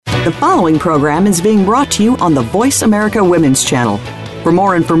The following program is being brought to you on the Voice America Women's Channel. For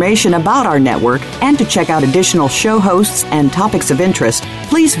more information about our network and to check out additional show hosts and topics of interest,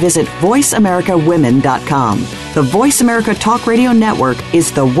 please visit voiceamericawomen.com. The Voice America Talk Radio Network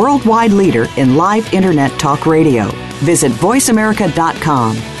is the worldwide leader in live Internet talk radio. Visit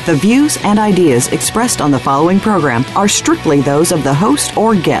voiceamerica.com. The views and ideas expressed on the following program are strictly those of the host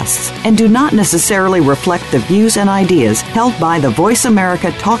or guests and do not necessarily reflect the views and ideas held by the Voice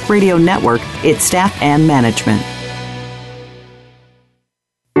America Talk Radio Network, its staff, and management.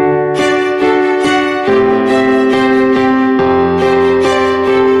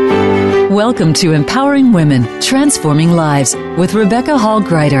 Welcome to Empowering Women, Transforming Lives with Rebecca Hall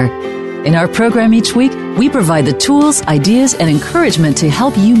Gruyter. In our program each week, we provide the tools, ideas, and encouragement to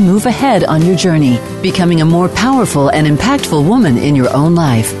help you move ahead on your journey, becoming a more powerful and impactful woman in your own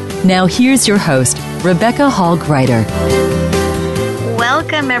life. Now here's your host, Rebecca Hall Gruyter.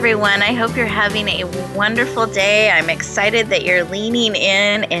 Welcome, everyone. I hope you're having a wonderful day. I'm excited that you're leaning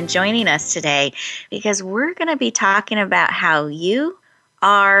in and joining us today because we're going to be talking about how you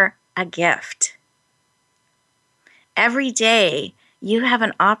are a gift. Every day, you have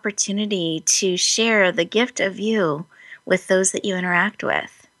an opportunity to share the gift of you with those that you interact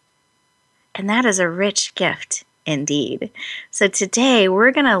with. And that is a rich gift indeed. So today, we're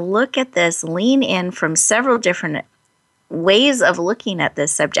going to look at this, lean in from several different ways of looking at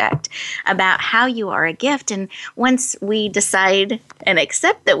this subject about how you are a gift. And once we decide and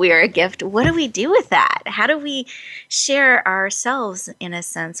accept that we are a gift, what do we do with that? How do we share ourselves, in a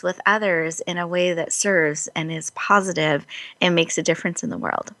sense, with others in a way that serves and is positive and makes a difference in the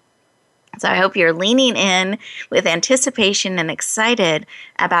world? So I hope you're leaning in with anticipation and excited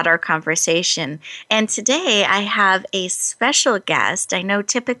about our conversation. And today I have a special guest. I know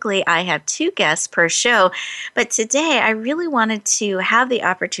typically I have 2 guests per show, but today I really wanted to have the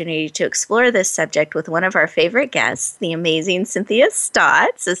opportunity to explore this subject with one of our favorite guests, the amazing Cynthia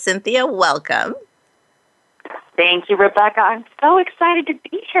Stott. So Cynthia, welcome. Thank you, Rebecca. I'm so excited to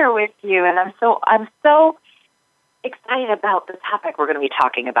be here with you, and I'm so excited about the topic we're going to be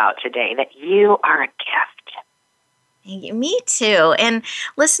talking about today, that you are a gift. Me too. And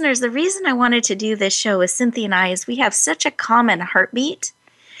listeners, the reason I wanted to do this show with Cynthia and I is we have such a common heartbeat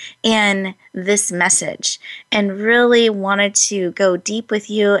in this message and really wanted to go deep with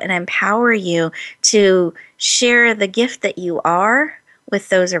you and empower you to share the gift that you are with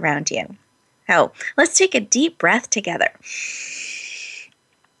those around you. So let's take a deep breath together.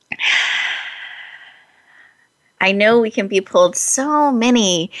 I know we can be pulled so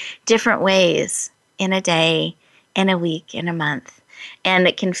many different ways in a day, in a week, in a month. And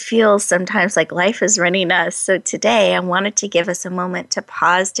it can feel sometimes like life is running us. So today I wanted to give us a moment to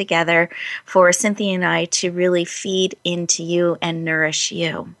pause together for Cynthia and I to really feed into you and nourish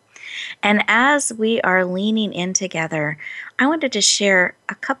you. And as we are leaning in together, I wanted to share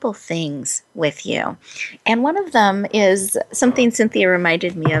a couple things with you. And one of them is something Cynthia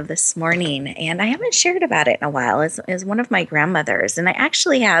reminded me of this morning, and I haven't shared about it in a while, is one of my grandmothers. And I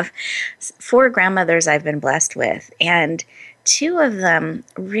actually have 4 grandmothers I've been blessed with, and 2 of them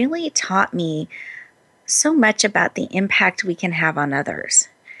really taught me so much about the impact we can have on others.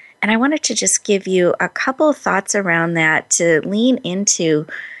 And I wanted to just give you a couple thoughts around that to lean into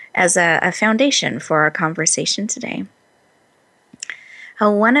as a foundation for our conversation today.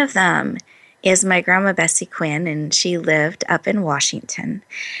 One of them is my grandma Bessie Quinn, and she lived up in Washington.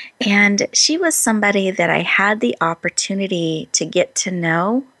 And she was somebody that I had the opportunity to get to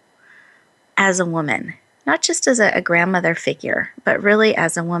know as a woman, not just as a grandmother figure, but really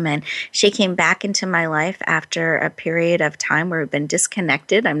as a woman. She came back into my life after a period of time where we've been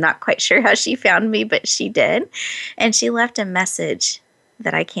disconnected. I'm not quite sure how she found me, but she did. And she left a message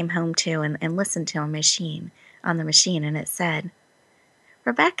that I came home to and listened to on the machine, and it said,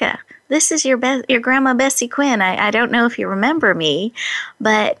 "Rebecca, this is your grandma Bessie Quinn. I don't know if you remember me,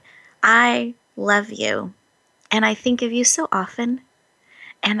 but I love you, and I think of you so often,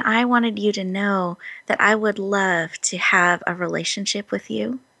 and I wanted you to know that I would love to have a relationship with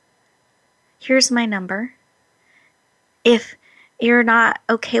you. Here's my number. If you're not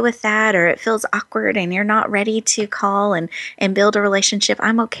okay with that, or it feels awkward and you're not ready to call and build a relationship,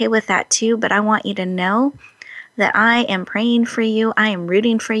 I'm okay with that too, but I want you to know that I am praying for you. I am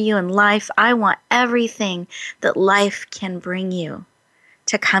rooting for you in life. I want everything that life can bring you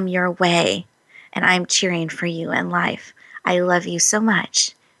to come your way, and I'm cheering for you in life. I love you so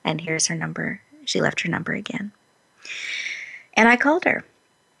much." And here's her number. She left her number again. And I called her,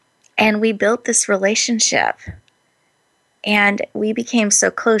 and we built this relationship And we became so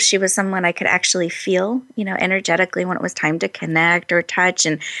close. She was someone I could actually feel, energetically when it was time to connect or touch.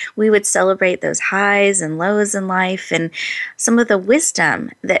 And we would celebrate those highs and lows in life and some of the wisdom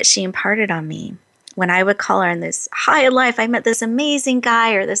that she imparted on me. When I would call her in this high of life, I met this amazing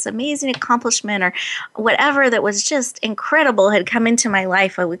guy or this amazing accomplishment or whatever that was just incredible had come into my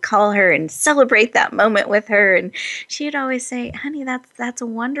life, I would call her and celebrate that moment with her. And she'd always say, honey, that's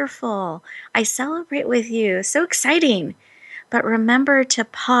wonderful. I celebrate with you. So exciting. But remember to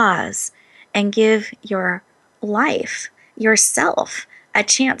pause and give your life, yourself, a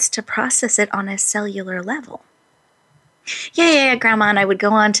chance to process it on a cellular level. Yeah, Grandma, and I would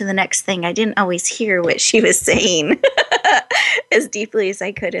go on to the next thing. I didn't always hear what she was saying as deeply as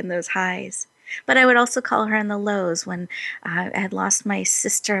I could in those highs. But I would also call her in the lows when I had lost my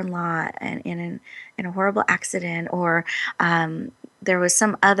sister-in-law in a horrible accident, or there was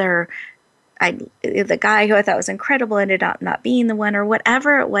some other, the guy who I thought was incredible ended up not being the one, or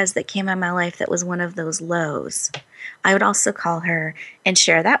whatever it was that came in my life that was one of those lows. I would also call her and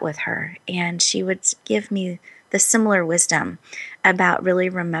share that with her, and she would give me the similar wisdom about really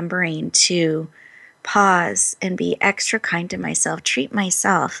remembering to pause and be extra kind to myself, treat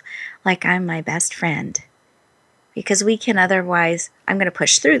myself like I'm my best friend. Because we can otherwise, I'm going to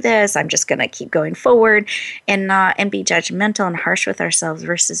push through this, I'm just going to keep going forward and be judgmental and harsh with ourselves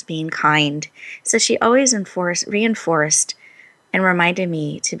versus being kind. So she always reinforced and reminded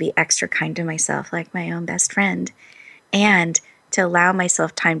me to be extra kind to myself like my own best friend, and to allow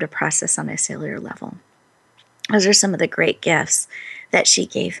myself time to process on a cellular level. Those are some of the great gifts that she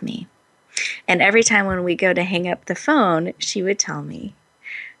gave me. And every time when we go to hang up the phone, she would tell me,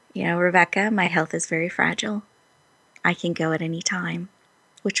 Rebecca, my health is very fragile. I can go at any time,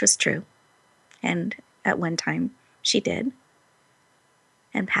 which was true. And at one time she did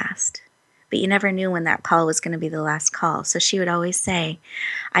and passed. But you never knew when that call was going to be the last call. So she would always say,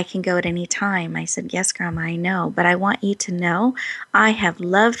 I can go at any time. I said, yes, Grandma, I know. But I want you to know I have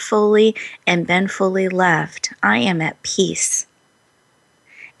loved fully and been fully loved. I am at peace.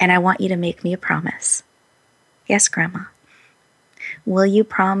 And I want you to make me a promise. Yes, Grandma. Will you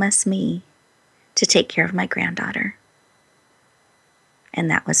promise me to take care of my granddaughter? And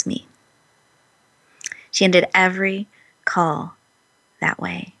that was me. She ended every call that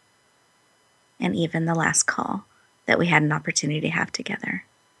way. And even the last call that we had an opportunity to have together.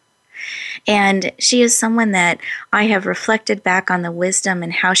 And she is someone that I have reflected back on the wisdom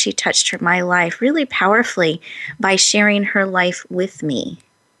and how she touched my life really powerfully by sharing her life with me.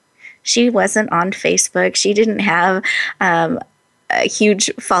 She wasn't on Facebook. She didn't have a huge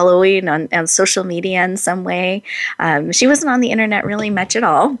following on social media in some way. She wasn't on the internet really much at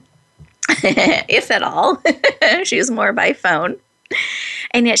all, if at all. She was more by phone.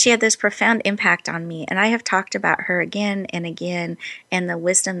 And yet she had this profound impact on me. And I have talked about her again and again, and the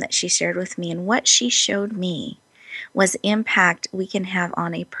wisdom that she shared with me. And what she showed me was impact we can have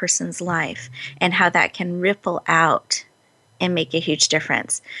on a person's life and how that can ripple out and make a huge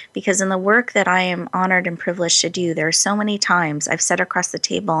difference. Because in the work that I am honored and privileged to do, there are so many times I've sat across the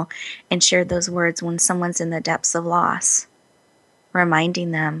table and shared those words when someone's in the depths of loss,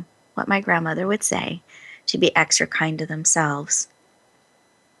 reminding them what my grandmother would say, to be extra kind to themselves,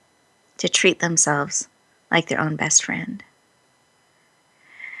 to treat themselves like their own best friend.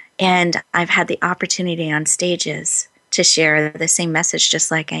 And I've had the opportunity on stages to share the same message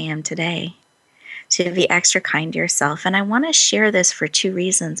just like I am today, to be extra kind to yourself. And I want to share this for two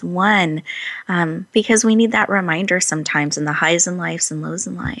reasons. One, because we need that reminder sometimes in the highs in life and lows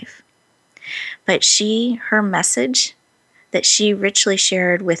in life. But her message that she richly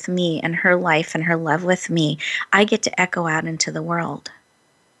shared with me and her life and her love with me, I get to echo out into the world.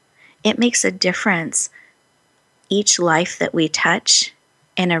 It makes a difference each life that we touch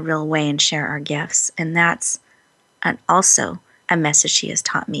in a real way and share our gifts. And that's also a message she has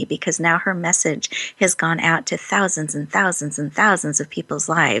taught me, because now her message has gone out to thousands and thousands and thousands of people's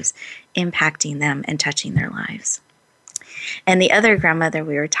lives, impacting them and touching their lives. And the other grandmother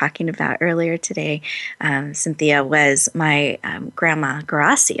we were talking about earlier today, Cynthia, was my grandma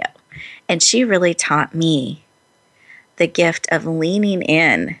Gracio. And she really taught me the gift of leaning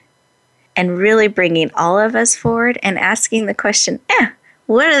in and really bringing all of us forward and asking the question,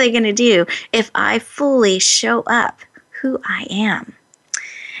 what are they going to do if I fully show up who I am?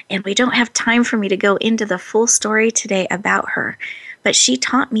 And we don't have time for me to go into the full story today about her, but she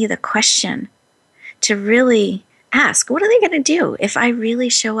taught me the question to really ask, what are they going to do if I really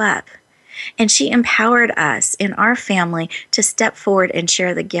show up? And she empowered us in our family to step forward and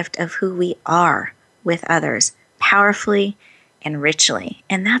share the gift of who we are with others, powerfully and richly.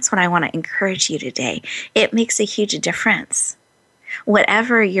 And that's what I want to encourage you today. It makes a huge difference.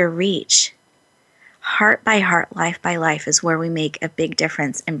 Whatever your reach, heart by heart, life by life is where we make a big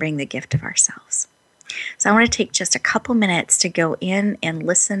difference and bring the gift of ourselves. So I want to take just a couple minutes to go in and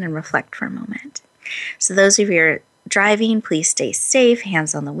listen and reflect for a moment. So those of you who are driving, please stay safe,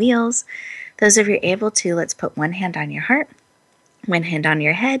 hands on the wheels. Those of you able to, let's put one hand on your heart, one hand on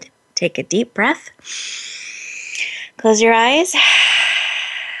your head. Take a deep breath. Close your eyes.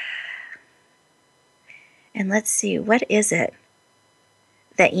 And let's see, what is it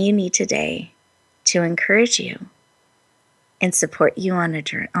that you need today to encourage you and support you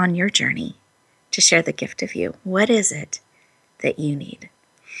on your journey to share the gift of you? What is it that you need?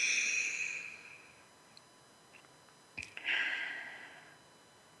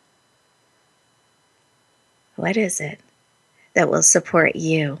 What is it that will support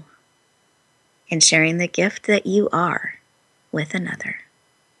you in sharing the gift that you are with another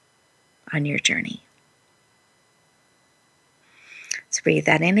on your journey? So breathe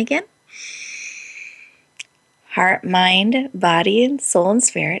that in again. Heart, mind, body, and soul and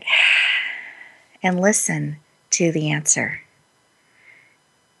spirit. And listen to the answer.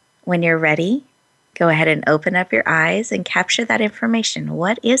 When you're ready, go ahead and open up your eyes and capture that information.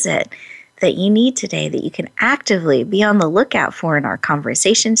 What is it that you need today that you can actively be on the lookout for in our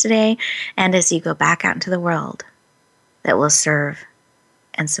conversation today and as you go back out into the world that will serve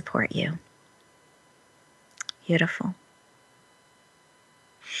and support you? Beautiful.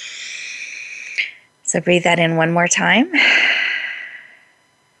 So breathe that in one more time.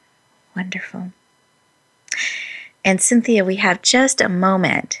 Wonderful. And Cynthia, we have just a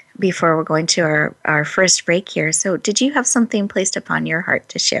moment before we're going to our first break here. So did you have something placed upon your heart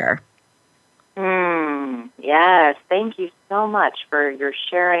to share? Yes, thank you so much for your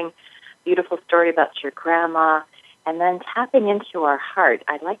sharing. Beautiful story about your grandma. And then tapping into our heart,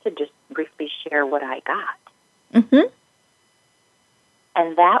 I'd like to just briefly share what I got. Mm-hmm.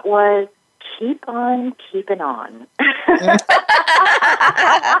 And that was, keep on keeping on.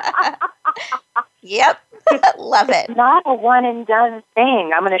 Yep. Love it. It's not a one-and-done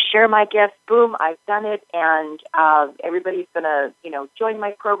thing. I'm going to share my gift. Boom, I've done it. And everybody's going to, join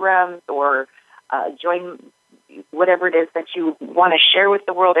my programs or join whatever it is that you want to share with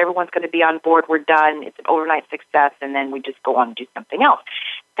the world. Everyone's going to be on board. We're done. It's an overnight success, and then we just go on and do something else.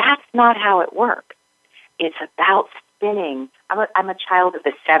 That's not how it works. It's about spinning. I'm a child of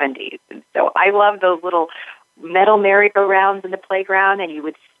the 70s, and so I love those little metal merry-go-rounds in the playground, and you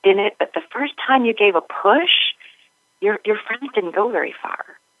would spin it, but the first time you gave a push, your friends didn't go very far.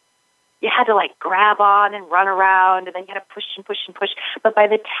 You had to, grab on and run around, and then you had to push and push and push. But by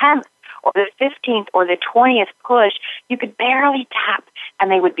the 10th or the 15th or the 20th push, you could barely tap,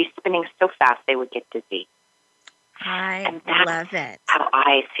 and they would be spinning so fast they would get dizzy. I love it. How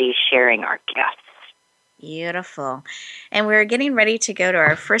I see sharing our gifts. Beautiful. And we're getting ready to go to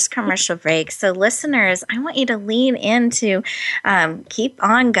our first commercial break. So listeners, I want you to lean into keep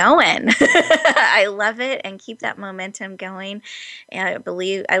on going. I love it, and keep that momentum going. And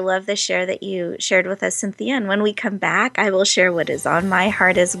I love the share that you shared with us, Cynthia. And when we come back, I will share what is on my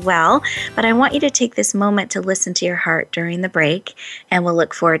heart as well. But I want you to take this moment to listen to your heart during the break, and we'll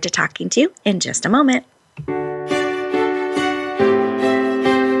look forward to talking to you in just a moment.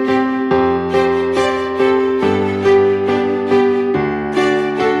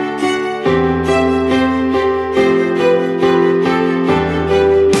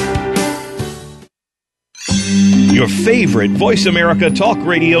 Your favorite Voice America Talk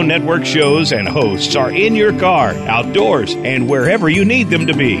Radio Network shows and hosts are in your car, outdoors, and wherever you need them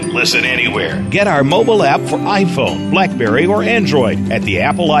to be. Listen anywhere. Get our mobile app for iPhone, BlackBerry, or Android at the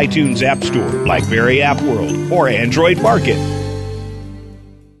Apple iTunes App Store, BlackBerry App World, or Android Market.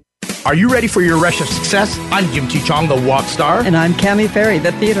 Are you ready for your rush of success? I'm Jim T. Chong, the walk star. And I'm Cammie Ferry,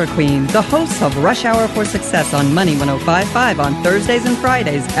 the theater queen, the host of Rush Hour for Success on Money 105.5 on Thursdays and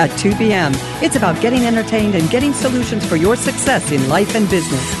Fridays at 2 p.m. It's about getting entertained and getting solutions for your success in life and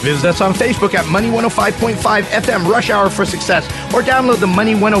business. Visit us on Facebook at Money 105.5 FM Rush Hour for Success, or download the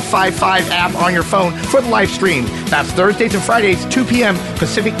Money 105.5 app on your phone for the live stream. That's Thursdays and Fridays, 2 p.m.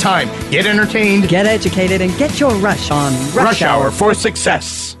 Pacific Time. Get entertained, get educated, and get your rush on Rush Hour for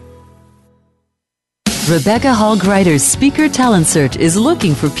Success. Rebecca Hall Gruyter's Speaker Talent Search is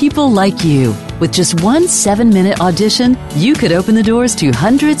looking for people like you. With just one 7-minute audition, you could open the doors to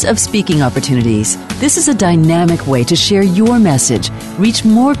hundreds of speaking opportunities. This is a dynamic way to share your message, reach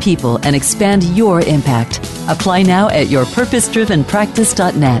more people, and expand your impact. Apply now at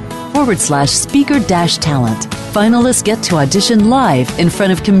yourpurposedrivenpractice.net/speaker-talent. Finalists get to audition live in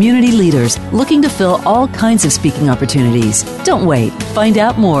front of community leaders looking to fill all kinds of speaking opportunities. Don't wait. Find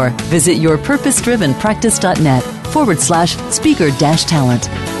out more. Visit yourpurposedrivenpractice.net/speaker-talent.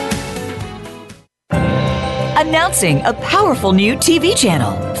 Announcing a powerful new TV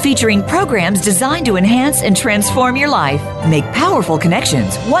channel featuring programs designed to enhance and transform your life. Make powerful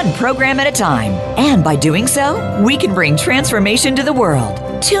connections, one program at a time. And by doing so, we can bring transformation to the world.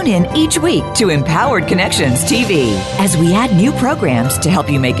 Tune in each week to Empowered Connections TV as we add new programs to help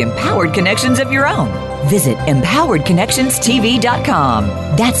you make empowered connections of your own. Visit empoweredconnectionstv.com.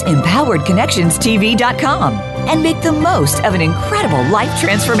 That's empoweredconnectionstv.com. And make the most of an incredible life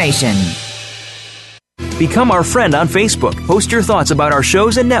transformation. Become our friend on Facebook. Post your thoughts about our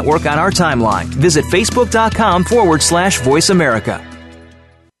shows and network on our timeline. Visit facebook.com/Voice America.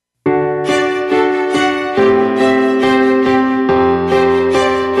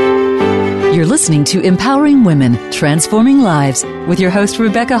 You're listening to Empowering Women, Transforming Lives with your host,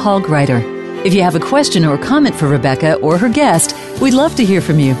 Rebecca Hall Gruyter. If you have a question or comment for Rebecca or her guest, we'd love to hear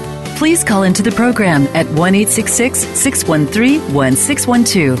from you. Please call into the program at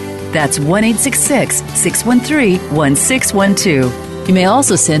 1-866-613-1612. That's 1-866-613-1612. You may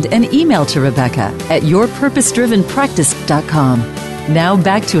also send an email to Rebecca at yourpurposedrivenpractice.com. Now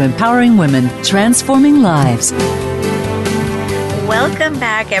back to Empowering Women, Transforming Lives. Welcome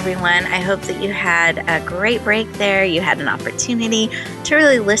back, everyone. I hope that you had a great break there. You had an opportunity to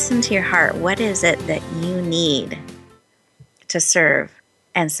really listen to your heart. What is it that you need to serve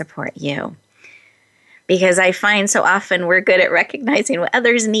and support you? Because I find so often we're good at recognizing what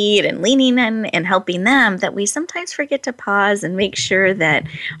others need and leaning in and helping them that we sometimes forget to pause and make sure that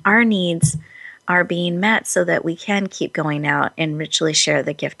our needs are being met so that we can keep going out and richly share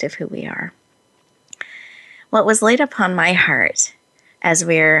the gift of who we are. What was laid upon my heart as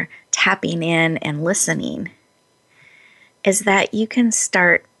we're tapping in and listening is that you can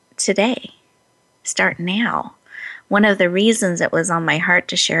start today. Start now. One of the reasons it was on my heart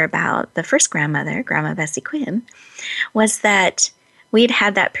to share about the first grandmother, Grandma Bessie Quinn, was that we'd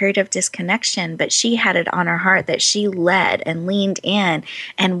had that period of disconnection, but she had it on her heart that she led and leaned in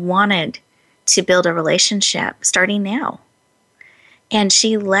and wanted to build a relationship starting now. And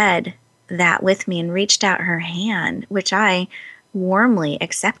she led that with me and reached out her hand, which I warmly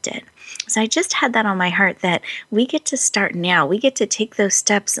accepted. So I just had that on my heart that we get to start now. We get to take those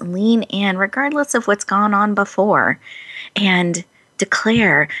steps and lean in regardless of what's gone on before and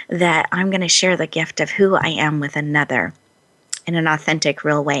declare that I'm going to share the gift of who I am with another in an authentic,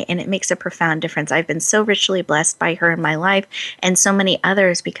 real way. And it makes a profound difference. I've been so richly blessed by her in my life and so many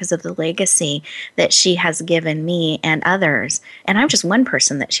others because of the legacy that she has given me and others. And I'm just one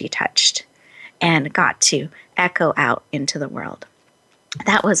person that she touched and got to echo out into the world.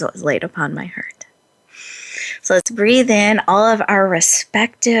 That was what was laid upon my heart. So let's breathe in all of our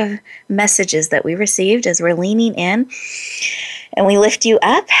respective messages that we received as we're leaning in. And we lift you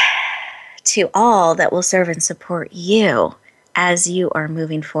up to all that will serve and support you as you are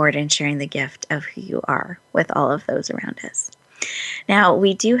moving forward and sharing the gift of who you are with all of those around us. Now,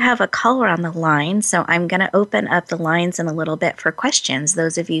 we do have a caller on the line, so I'm going to open up the lines in a little bit for questions.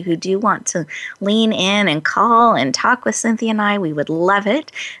 Those of you who do want to lean in and call and talk with Cynthia and I, we would love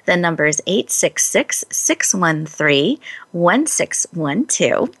it. The number is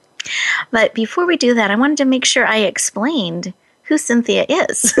 866-613-1612. But before we do that, I wanted to make sure I explained who Cynthia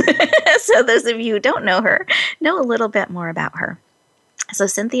is. So those of you who don't know her, know a little bit more about her. So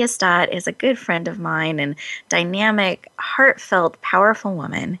Cynthia Stott is a good friend of mine and dynamic, heartfelt, powerful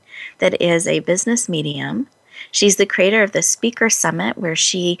woman that is a business medium. She's the creator of the Speaker Summit, where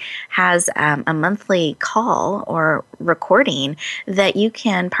she has a monthly call or recording that you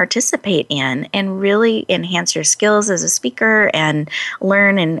can participate in and really enhance your skills as a speaker and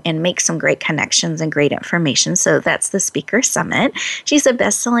learn and make some great connections and great information. So that's the Speaker Summit. She's a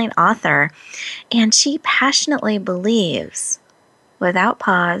best-selling author, and she passionately believes, without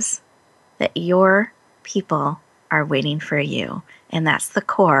pause, that your people are waiting for you. And that's the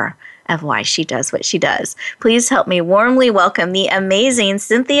core of why she does what she does. Please help me warmly welcome the amazing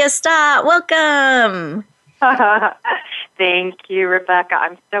Cynthia Stott. Welcome. Thank you, Rebecca.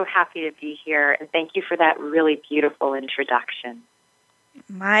 I'm so happy to be here. And thank you for that really beautiful introduction.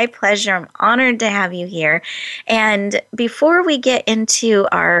 My pleasure. I'm honored to have you here. And before we get into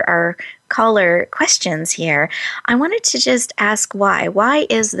our caller questions here, I wanted to just ask why. Why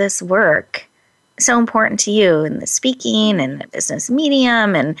is this work so important to you in the speaking and the business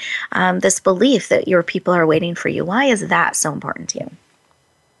medium and this belief that your people are waiting for you? Why is that so important to you?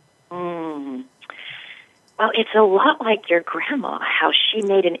 Well, it's a lot like your grandma, how she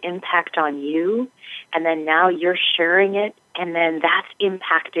made an impact on you, and then now you're sharing it, and then that's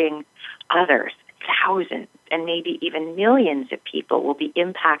impacting others. Thousands and maybe even millions of people will be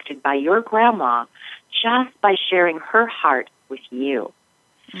impacted by your grandma just by sharing her heart with you.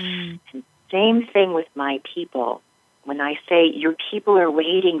 And same thing with my people. When I say your people are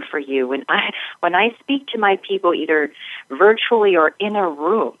waiting for you, when I speak to my people either virtually or in a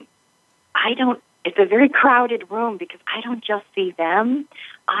room, it's a very crowded room because I don't just see them.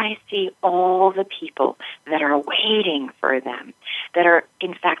 I see all the people that are waiting for them, that are,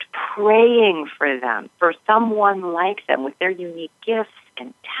 in fact, praying for them, for someone like them with their unique gifts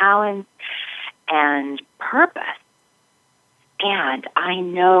and talents and purpose. And I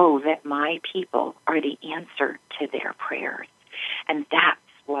know that my people are the answer to their prayers. And that's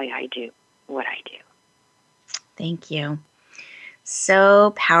why I do what I do. Thank you.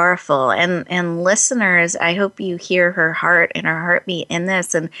 So powerful. And listeners, I hope you hear her heart and her heartbeat in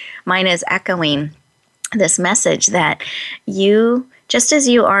this. And mine is echoing this message that you, just as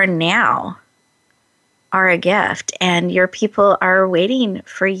you are now, are a gift. And your people are waiting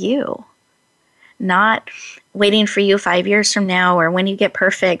for you. Not waiting for you 5 years from now or when you get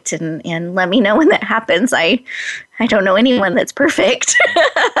perfect and let me know when that happens. I don't know anyone that's perfect,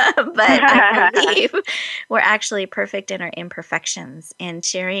 but I believe we're actually perfect in our imperfections, and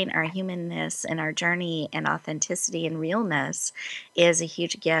sharing our humanness and our journey and authenticity and realness is a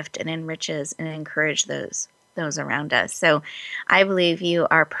huge gift and enriches and encourages those around us. So I believe you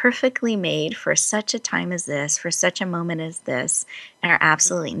are perfectly made for such a time as this, for such a moment as this, and are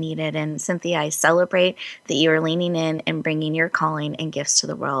absolutely needed. And Cynthia, I celebrate that you are leaning in and bringing your calling and gifts to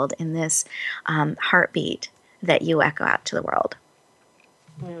the world in this heartbeat that you echo out to the world.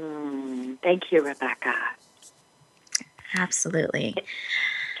 Thank you, Rebecca. Absolutely.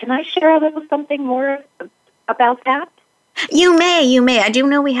 Can I share a little something more about that? You may. I do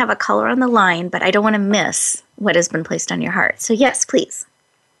know we have a caller on the line, but I don't want to miss what has been placed on your heart. So yes, please.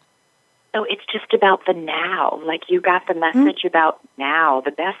 So it's just about the now. Like you got the message about now.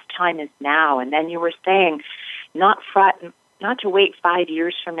 The best time is now. And then you were saying not to wait 5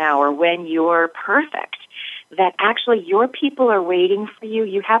 years from now or when you're perfect. That actually your people are waiting for you.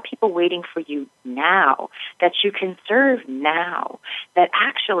 You have people waiting for you now. That you can serve now. That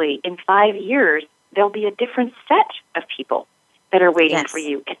actually in 5 years there'll be a different set of people that are waiting for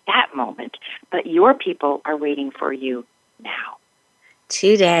you at that moment. But your people are waiting for you now.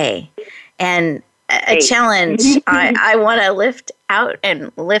 Today. And a challenge I want to lift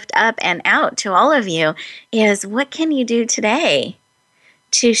up and out to all of you is, what can you do today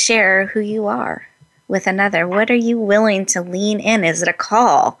to share who you are with another? What are you willing to lean in? Is it a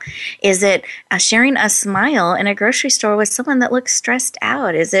call? Is it sharing a smile in a grocery store with someone that looks stressed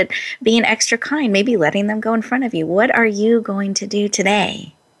out? Is it being extra kind, maybe letting them go in front of you? What are you going to do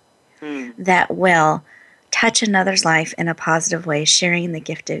today that will touch another's life in a positive way, sharing the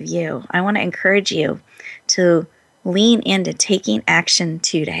gift of you? I want to encourage you to lean into taking action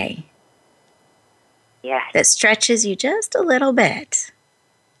today. Yes. That stretches you just a little bit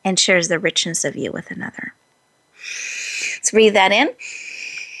and shares the richness of you with another. Let's breathe that in.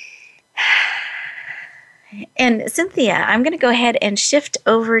 And Cynthia, I'm going to go ahead and shift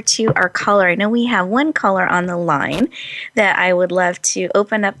over to our caller. I know we have one caller on the line that I would love to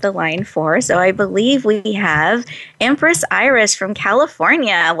open up the line for. So I believe we have Empress Iris from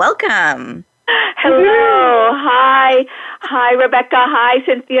California. Welcome. Hello. Hi. Hi, Rebecca. Hi,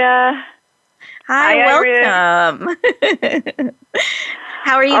 Cynthia. Hi, welcome.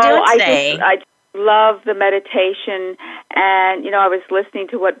 How are you doing today? I love the meditation, and, I was listening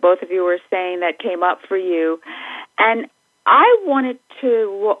to what both of you were saying that came up for you, and I wanted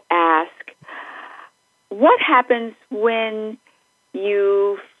to ask, what happens when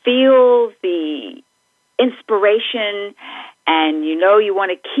you feel the inspiration and you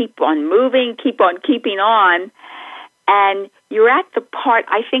want to keep on moving, keep on keeping on, and you're at the part,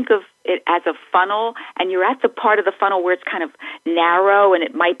 I think of it as a funnel, and you're at the part of the funnel where it's kind of narrow and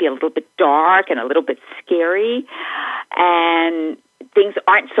it might be a little bit dark and a little bit scary, and things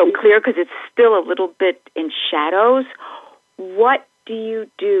aren't so clear because it's still a little bit in shadows. What do you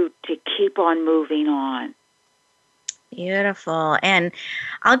do to keep on moving on? Beautiful. And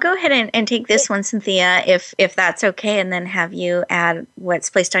I'll go ahead and take this one, Cynthia, if that's okay, and then have you add what's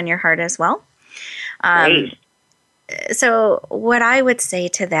placed on your heart as well. Great. So what I would say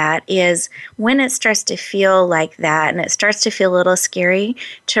to that is, when it starts to feel like that and it starts to feel a little scary,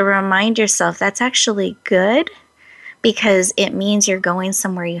 to remind yourself that's actually good, because it means you're going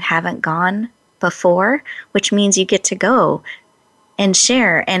somewhere you haven't gone before, which means you get to go and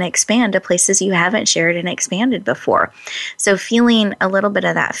share and expand to places you haven't shared and expanded before. So feeling a little bit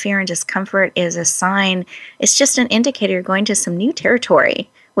of that fear and discomfort is a sign. It's just an indicator you're going to some new territory,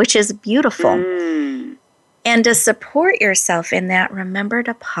 which is beautiful. And to support yourself in that, remember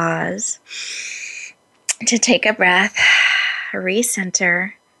to pause, to take a breath,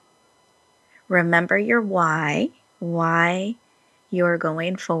 recenter, remember your why you're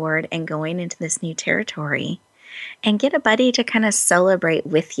going forward and going into this new territory, and get a buddy to kind of celebrate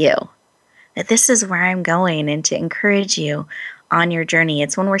with you that this is where I'm going and to encourage you on your journey.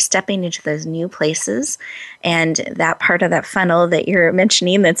 It's when we're stepping into those new places and that part of that funnel that you're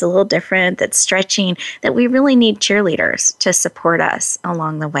mentioning that's a little different, that's stretching, that we really need cheerleaders to support us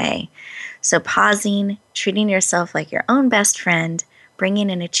along the way. So pausing, treating yourself like your own best friend, bringing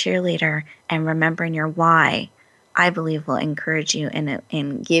in a cheerleader, and remembering your why, I believe will encourage you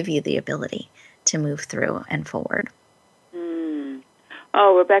and give you the ability to move through and forward.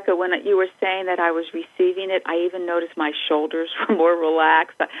 Oh, Rebecca, when you were saying that I was receiving it, I even noticed my shoulders were more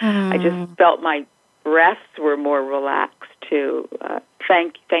relaxed. I just felt my breaths were more relaxed too.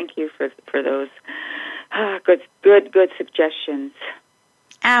 Thank you for those good suggestions.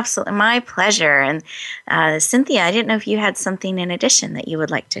 Absolutely, my pleasure. And Cynthia, I didn't know if you had something in addition that you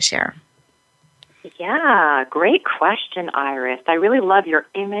would like to share. Yeah, great question, Iris. I really love your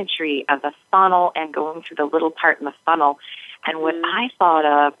imagery of the funnel and going through the little part in the funnel. And what I thought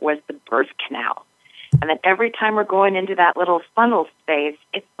of was the birth canal. And that every time we're going into that little funnel space,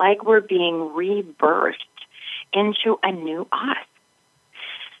 it's like we're being rebirthed into a new us.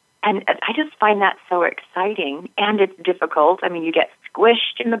 And I just find that so exciting. And it's difficult. I mean, you get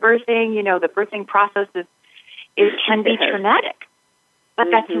squished in the birthing. You know, the birthing process can be traumatic. But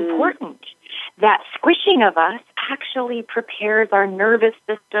that's important. That squishing of us actually prepares our nervous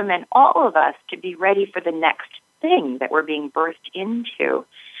system and all of us to be ready for the next thing that we're being birthed into.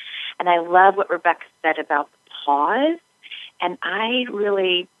 And I love what Rebecca said about the pause. And I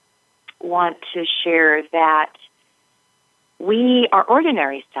really want to share that our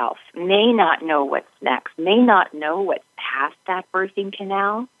ordinary self may not know what's next, may not know what's past that birthing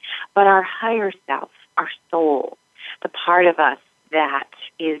canal, but our higher self, our soul, the part of us that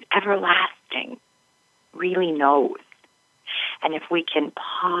is everlasting, really knows. And if we can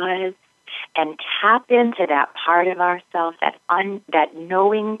pause and tap into that part of ourselves, that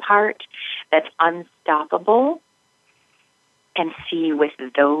knowing part that's unstoppable, and see with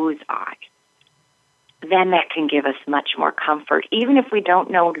those eyes, then that can give us much more comfort. Even if we don't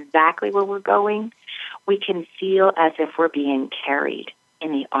know exactly where we're going, we can feel as if we're being carried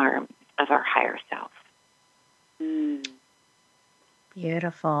in the arms of our higher self.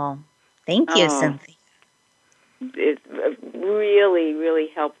 Beautiful. Thank you, Cynthia. It's really, really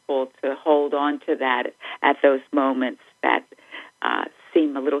helpful to hold on to that at those moments that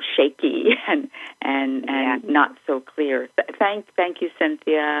seem a little shaky and not so clear. Thank you,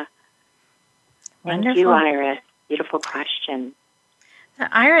 Cynthia. Wonderful. Thank you, Iris. Beautiful question.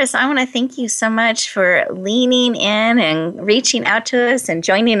 Iris, I want to thank you so much for leaning in and reaching out to us and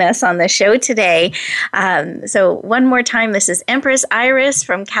joining us on the show today. So one more time, this is Empress Iris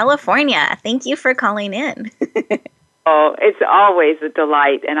from California. Thank you for calling in. Oh, it's always a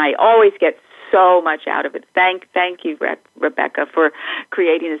delight, and I always get so much out of it. Thank you, Rebecca, for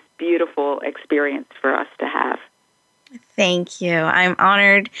creating this beautiful experience for us to have. Thank you. I'm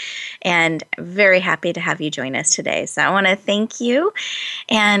honored and very happy to have you join us today. So I want to thank you.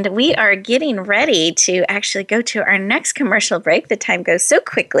 And we are getting ready to actually go to our next commercial break. The time goes so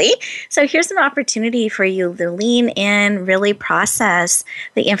quickly. So here's an opportunity for you to lean in, really process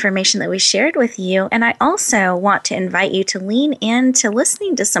the information that we shared with you. And I also want to invite you to lean into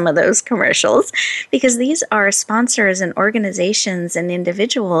listening to some of those commercials, because these are sponsors and organizations and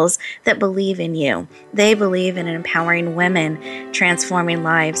individuals that believe in you. They believe in empowering women, transforming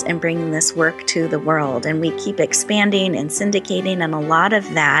lives, and bringing this work to the world. And we keep expanding and syndicating, and a lot of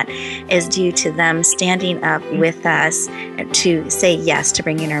that is due to them standing up with us to say yes to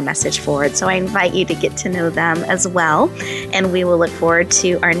bringing our message forward. So I invite you to get to know them as well. And we will look forward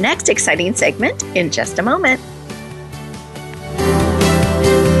to our next exciting segment in just a moment.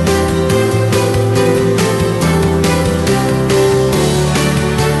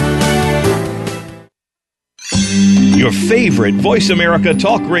 Your favorite Voice America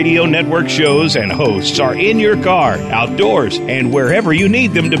Talk Radio Network shows and hosts are in your car, outdoors, and wherever you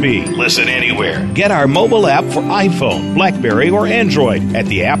need them to be. Listen anywhere. Get our mobile app for iPhone, BlackBerry, or Android at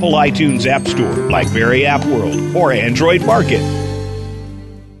the Apple iTunes App Store, BlackBerry App World, or Android Market.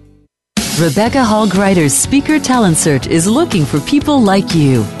 Rebecca Hall Gruyter's Speaker Talent Search is looking for people like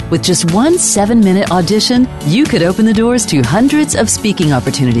you. With just one 7-minute audition, you could open the doors to hundreds of speaking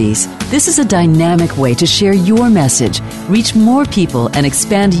opportunities. This is a dynamic way to share your message, reach more people, and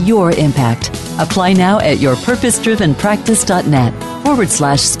expand your impact. Apply now at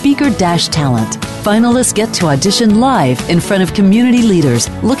yourpurposedrivenpractice.net/speaker-talent. Finalists get to audition live in front of community leaders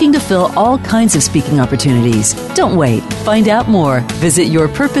looking to fill all kinds of speaking opportunities. Don't wait. Find out more. Visit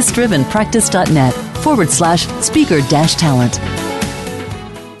yourpurposedrivenpractice.net/speaker-talent.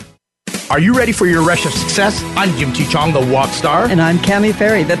 Are you ready for your rush of success? I'm Jim T. Chong, the walk star. And I'm Cammie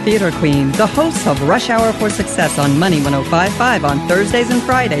Ferry, the theater queen, the host of Rush Hour for Success on Money 105.5 on Thursdays and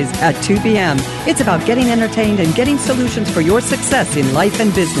Fridays at 2 p.m. It's about getting entertained and getting solutions for your success in life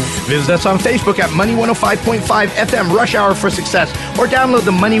and business. Visit us on Facebook at Money 105.5 FM Rush Hour for Success, or download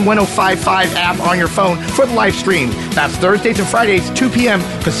the Money 105.5 app on your phone for the live stream. That's Thursdays and Fridays, 2 p.m.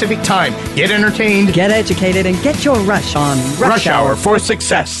 Pacific Time. Get entertained, get educated, and get your rush on Rush Hour for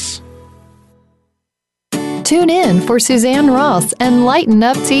Success. Tune in for Suzanne Ross and Lighten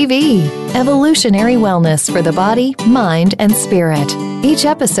Up TV, evolutionary wellness for the body, mind, and spirit. Each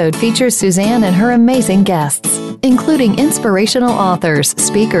episode features Suzanne and her amazing guests, including inspirational authors,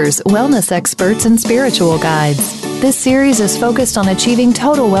 speakers, wellness experts, and spiritual guides. This series is focused on achieving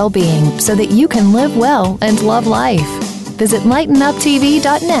total well-being so that you can live well and love life. Visit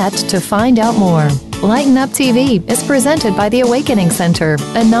lightenuptv.net to find out more. Lighten Up TV is presented by the Awakening Center,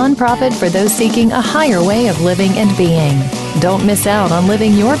 a nonprofit for those seeking a higher way of living and being. Don't miss out on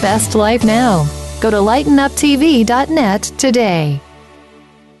living your best life now. Go to lightenuptv.net today.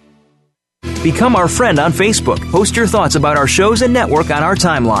 Become our friend on Facebook. Post your thoughts about our shows and network on our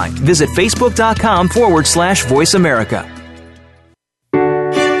timeline. Visit facebook.com/Voice America.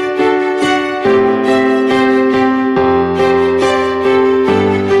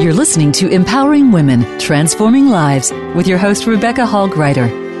 You're listening to Empowering Women, Transforming Lives with your host, Rebecca Hall Gruyter.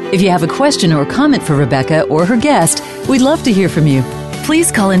 If you have a question or comment for Rebecca or her guest, we'd love to hear from you.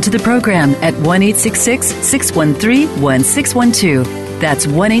 Please call into the program at 1-866-613-1612. That's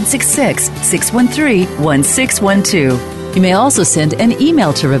 1-866-613-1612. You may also send an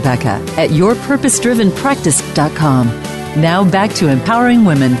email to Rebecca at yourpurposedrivenpractice.com. Now back to Empowering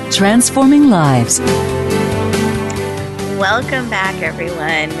Women, Transforming Lives. Welcome back,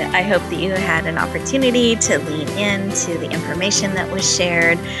 everyone. I hope that you had an opportunity to lean into the information that was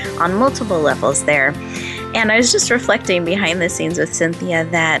shared on multiple levels there. And I was just reflecting behind the scenes with Cynthia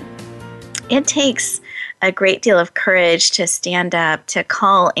that it takes a great deal of courage to stand up, to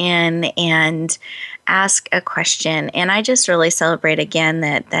call in and ask a question. And I just really celebrate again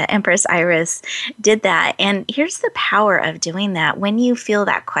that the Empress Iris did that. And here's the power of doing that. When you feel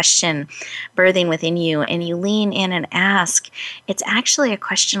that question birthing within you and you lean in and ask, it's actually a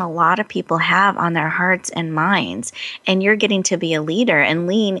question a lot of people have on their hearts and minds. And you're getting to be a leader and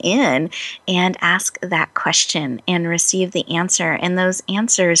lean in and ask that question and receive the answer. And those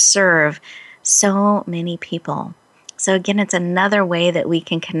answers serve so many people. So again, it's another way that we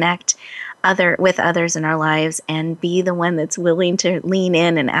can connect with others in our lives and be the one that's willing to lean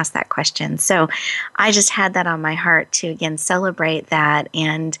in and ask that question. So I just had that on my heart to again celebrate that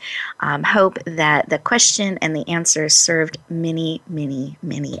and hope that the question and the answer served many, many,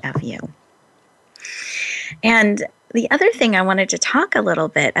 many of you. And the other thing I wanted to talk a little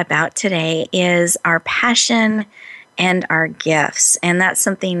bit about today is our passion and our gifts. And that's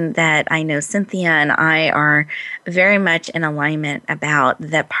something that I know Cynthia and I are very much in alignment about.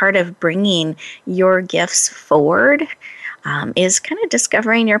 That part of bringing your gifts forward is kind of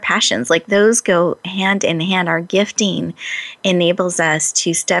discovering your passions. Like those go hand in hand. Our gifting enables us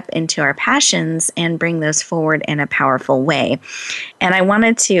to step into our passions and bring those forward in a powerful way. And I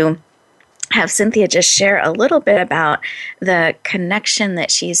wanted to have Cynthia just share a little bit about the connection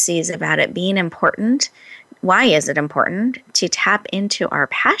that she sees about it being important. Why is it important to tap into our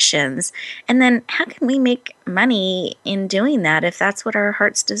passions? And then how can we make money in doing that if that's what our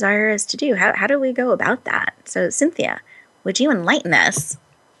heart's desire is to do? How do we go about that? So, Cynthia, would you enlighten us?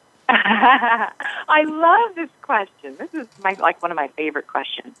 I love this question. This is one of my favorite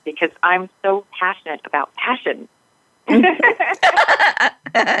questions because I'm so passionate about passion.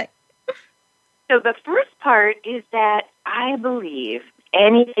 So the first part is that I believe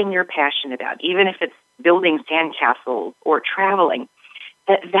anything you're passionate about, even if it's building sandcastles or traveling,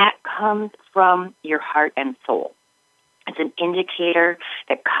 that comes from your heart and soul. It's an indicator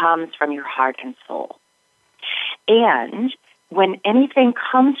that comes from your heart and soul. And when anything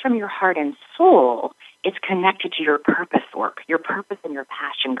comes from your heart and soul, it's connected to your purpose work. Your purpose and your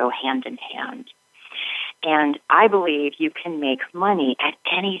passion go hand in hand. And I believe you can make money at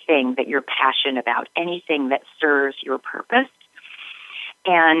anything that you're passionate about, anything that serves your purpose.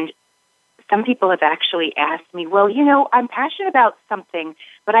 And some people have actually asked me, well, I'm passionate about something,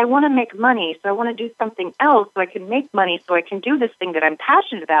 but I want to make money, so I want to do something else so I can make money so I can do this thing that I'm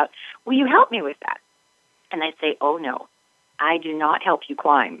passionate about. Will you help me with that? And I say, oh, no, I do not help you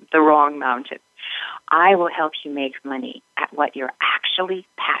climb the wrong mountain. I will help you make money at what you're actually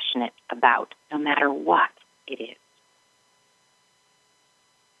passionate about, no matter what it is.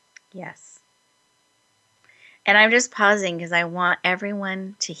 Yes. And I'm just pausing because I want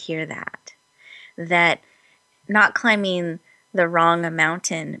everyone to hear that not climbing the wrong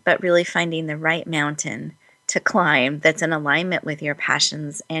mountain, but really finding the right mountain to climb that's in alignment with your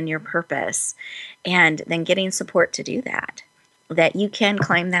passions and your purpose, and then getting support to do that you can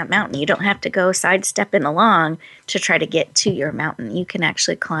climb that mountain. You don't have to go sidestepping along to try to get to your mountain. You can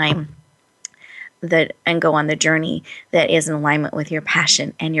actually climb and go on the journey that is in alignment with your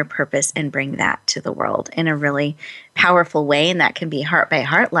passion and your purpose and bring that to the world in a really powerful way. And that can be heart by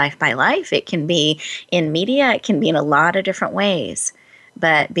heart, life by life. It can be in media. It can be in a lot of different ways.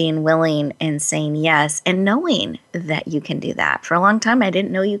 But being willing and saying yes and knowing that you can do that. For a long time, I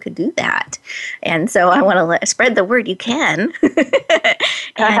didn't know you could do that. And so I want to spread the word you can.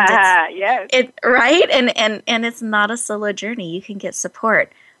 Yes. Right? And it's not a solo journey. You can get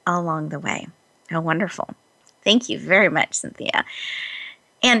support along the way. Oh, wonderful. Thank you very much, Cynthia.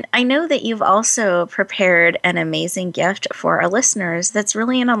 And I know that you've also prepared an amazing gift for our listeners that's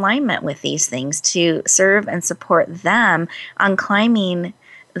really in alignment with these things to serve and support them on climbing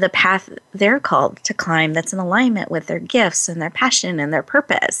the path they're called to climb that's in alignment with their gifts and their passion and their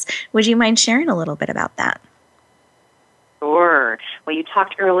purpose. Would you mind sharing a little bit about that? Sure. Well, you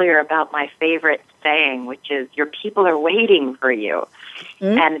talked earlier about my favorite saying, which is, your people are waiting for you.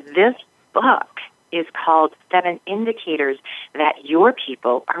 Mm-hmm. And this book is called 7 Indicators That Your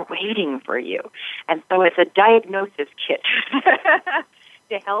People Are Waiting for You. And so it's a diagnosis kit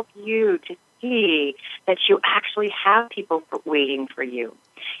to help you to see that you actually have people waiting for you,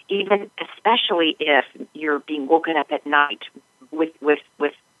 even especially if you're being woken up at night with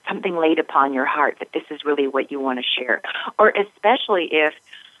something laid upon your heart, that this is really what you want to share. Or especially if,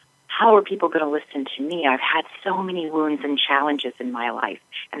 how are people going to listen to me? I've had so many wounds and challenges in my life,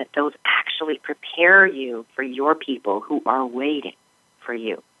 and that those actually prepare you for your people who are waiting for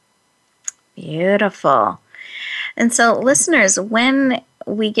you. Beautiful. And so, listeners, when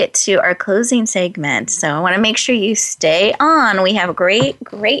we get to our closing segment, so I want to make sure you stay on. We have great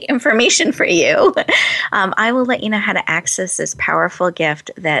information for you. I will let you know how to access this powerful gift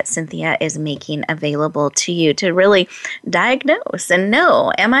that Cynthia is making available to you to really diagnose and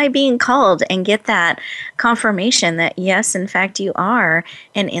know, am I being called, and get that confirmation that yes, in fact, you are,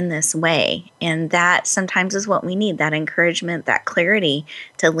 and in this way. And that sometimes is what we need, that encouragement, that clarity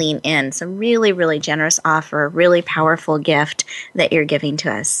to lean in. So really, really generous offer, really powerful gift that you're giving to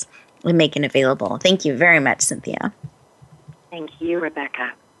us and making available. Thank you very much, Cynthia. Thank you,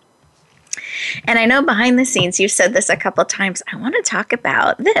 Rebecca. And I know behind the scenes you've said this a couple times. I want to talk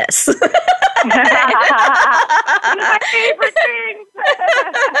about this. One of my favorite things.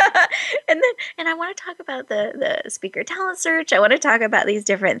 and I want to talk about the speaker talent search. I want to talk about these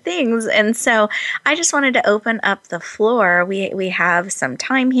different things. And so I just wanted to open up the floor. We have some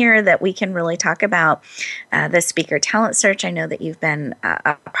time here that we can really talk about the speaker talent search. I know that you've been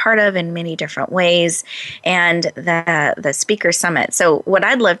a part of in many different ways, and the speaker summit. So what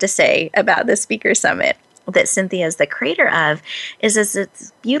I'd love to say about the speaker summit that Cynthia is the creator of is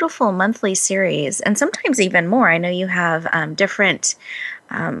this beautiful monthly series, and sometimes even more. I know you have different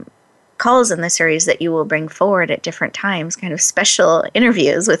calls in the series that you will bring forward at different times, kind of special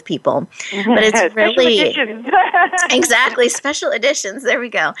interviews with people. But it's really exactly special editions. There we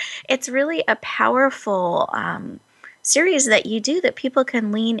go. It's really a powerful series that you do that people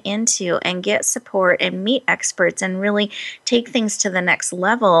can lean into and get support and meet experts and really take things to the next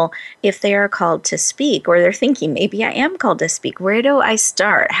level if they are called to speak, or they're thinking, maybe I am called to speak. Where do I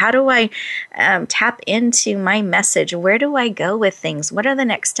start? How do I tap into my message? Where do I go with things? What are the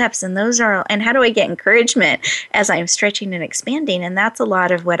next steps? And how do I get encouragement as I'm stretching and expanding? And that's a lot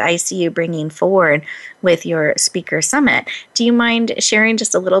of what I see you bringing forward with your speaker summit. Do you mind sharing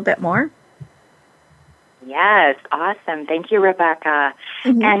just a little bit more? Yes, awesome. Thank you, Rebecca.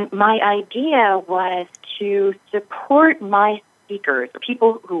 Mm-hmm. And my idea was to support my speakers,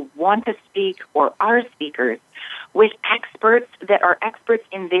 people who want to speak or are speakers, with experts that are experts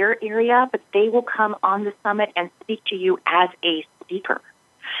in their area, but they will come on the summit and speak to you as a speaker.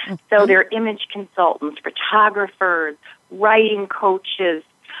 Mm-hmm. So they're image consultants, photographers, writing coaches,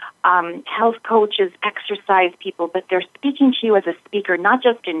 health coaches, exercise people, but they're speaking to you as a speaker, not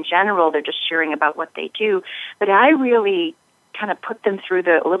just in general, they're just sharing about what they do, but I really kind of put them through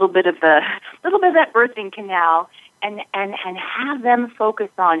a little bit of that birthing canal and have them focus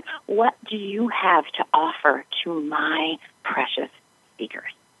on what do you have to offer to my precious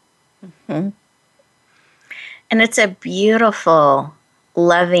speakers. Mm-hmm. And it's a beautiful,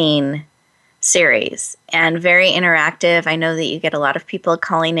 loving series and very interactive. I know that you get a lot of people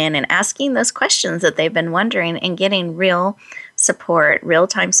calling in and asking those questions that they've been wondering and getting real support,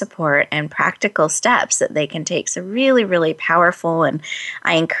 real-time support, and practical steps that they can take. So really, really powerful. And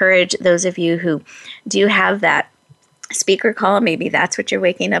I encourage those of you who do have that speaker call, maybe that's what you're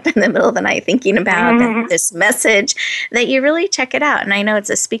waking up in the middle of the night thinking about, this message, that you really check it out. And I know it's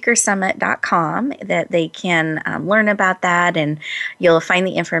a speakersummit.com that they can learn about that, and you'll find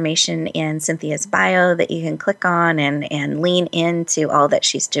the information in Cynthia's bio that you can click on and lean into all that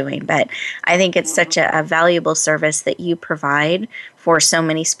she's doing. But I think it's such a valuable service that you provide for so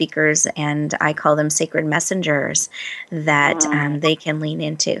many speakers, and I call them sacred messengers that they can lean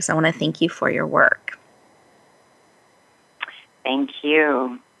into. So I want to thank you for your work. Thank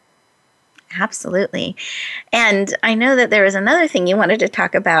you. Absolutely. And I know that there was another thing you wanted to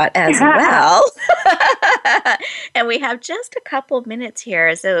talk about as well. And we have just a couple of minutes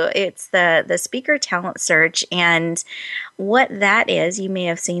here. So it's the speaker talent search, and what that is. You may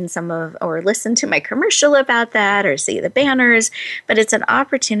have seen or listened to my commercial about that or see the banners, but it's an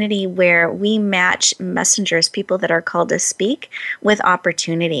opportunity where we match messengers, people that are called to speak, with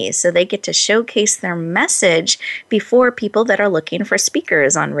opportunities. So they get to showcase their message before people that are looking for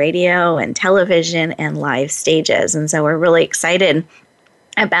speakers on radio and television and live stages. And so we're really excited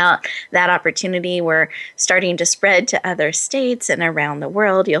about that opportunity. We're starting to spread to other states and around the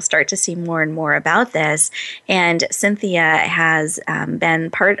world. You'll start to see more and more about this. And Cynthia has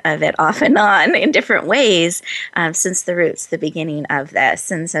been part of it off and on in different ways since the beginning of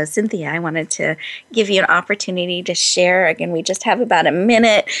this. And so, Cynthia, I wanted to give you an opportunity to share. Again, we just have about a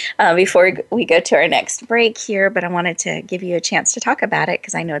minute before we go to our next break here, but I wanted to give you a chance to talk about it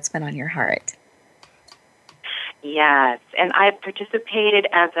because I know it's been on your heart. Yes, and I've participated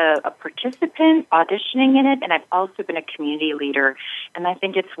as a participant auditioning in it, and I've also been a community leader, and I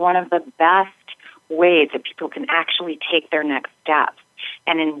think it's one of the best ways that people can actually take their next steps.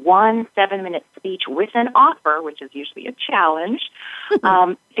 And in one 7-minute speech with an offer, which is usually a challenge,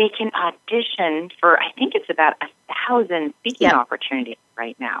 they can audition for, I think it's about 1,000 speaking opportunities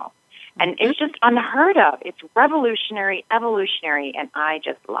right now. And it's just unheard of. It's revolutionary, evolutionary, and I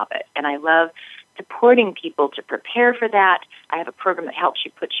just love it. And I love supporting people to prepare for that. I have a program that helps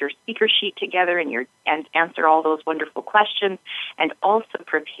you put your speaker sheet together and answer all those wonderful questions, and also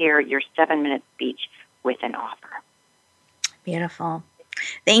prepare your 7-minute speech with an offer. Beautiful.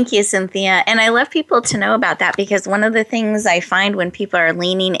 Thank you, Cynthia. And I love people to know about that, because one of the things I find when people are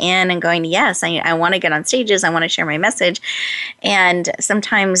leaning in and going, yes, I want to get on stages, I want to share my message, and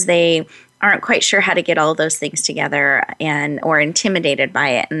sometimes they aren't quite sure how to get all those things together or intimidated by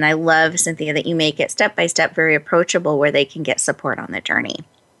it. And I love, Cynthia, that you make it step by step very approachable where they can get support on the journey.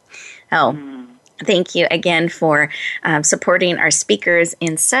 Thank you again for supporting our speakers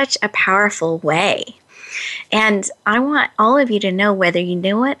in such a powerful way. And I want all of you to know, whether you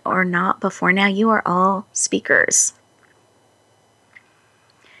knew it or not before now, you are all speakers.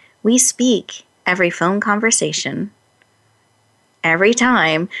 We speak every phone conversation, every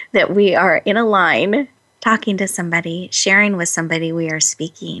time that we are in a line talking to somebody, sharing with somebody, we are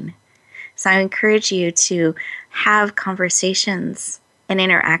speaking. So I encourage you to have conversations and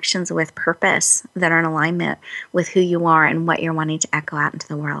interactions with purpose that are in alignment with who you are and what you're wanting to echo out into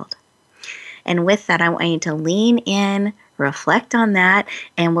the world. And with that, I want you to lean in, reflect on that,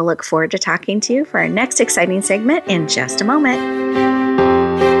 and we'll look forward to talking to you for our next exciting segment in just a moment.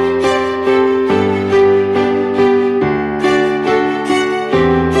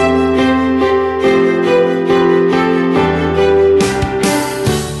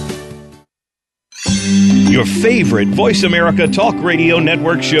 Your favorite Voice America Talk Radio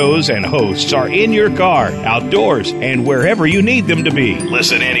Network shows and hosts are in your car, outdoors, and wherever you need them to be.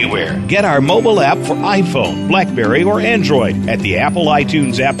 Listen anywhere. Get our mobile app for iPhone, BlackBerry, or Android at the Apple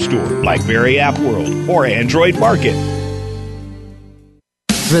iTunes App Store, BlackBerry App World, or Android Market.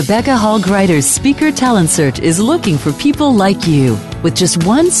 Rebecca Hall Gruyter's Speaker Talent Search is looking for people like you. With just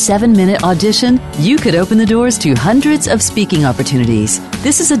one 7-minute audition, you could open the doors to hundreds of speaking opportunities.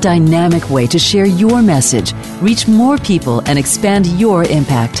 This is a dynamic way to share your message, reach more people, and expand your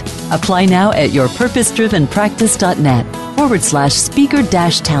impact. Apply now at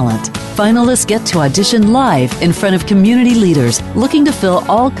yourpurposedrivenpractice.net/speaker-talent. finalists get to audition live in front of community leaders looking to fill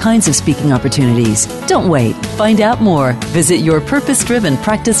all kinds of speaking opportunities. Don't wait. Find out more. Visit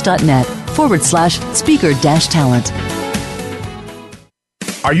yourpurposedrivenpractice.net/speaker-talent.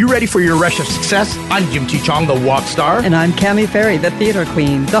 Are you ready for your rush of success? I'm Jim T. Chong, the walk star. And I'm Cammie Ferry, the theater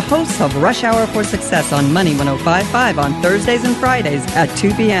queen, the host of Rush Hour for Success on Money 105.5 on Thursdays and Fridays at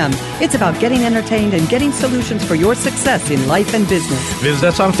 2 p.m. It's about getting entertained and getting solutions for your success in life and business. Visit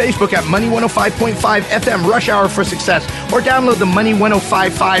us on Facebook at Money 105.5 FM Rush Hour for Success, or download the Money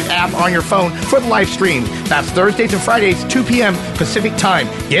 105.5 app on your phone for the live stream. That's Thursdays and Fridays, 2 p.m. Pacific Time.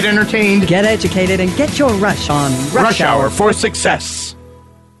 Get entertained, get educated, and get your rush on Rush Hour for Success.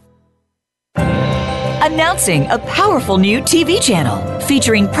 Announcing a powerful new TV channel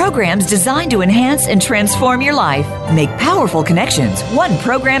featuring programs designed to enhance and transform your life. Make powerful connections, one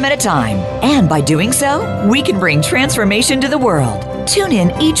program at a time. And by doing so, we can bring transformation to the world. Tune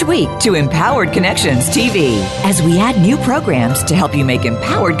in each week to Empowered Connections TV as we add new programs to help you make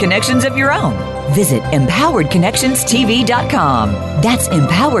empowered connections of your own. Visit empoweredconnectionstv.com. That's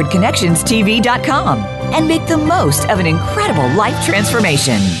empoweredconnectionstv.com. And make the most of an incredible life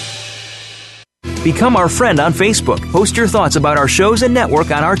transformation. Become our friend on Facebook. Post your thoughts about our shows and network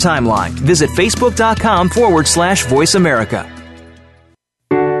on our timeline. Visit facebook.com/Voice America.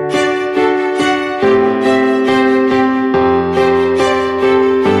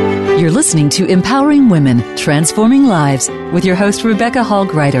 You're listening to Empowering Women, Transforming Lives with your host, Rebecca Hall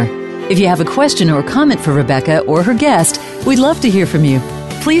Gruyter. If you have a question or comment for Rebecca or her guest, we'd love to hear from you.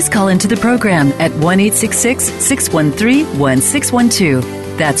 Please call into the program at 1-866-613-1612.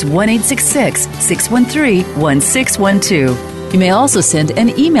 That's 1-866-613-1612. You may also send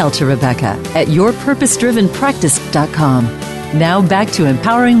an email to Rebecca at yourpurposedrivenpractice.com. Now back to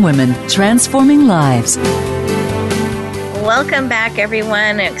Empowering Women, Transforming Lives. Welcome back,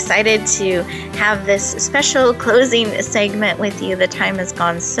 everyone. Excited to have this special closing segment with you. The time has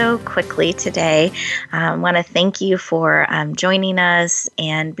gone so quickly today. I want to thank you for joining us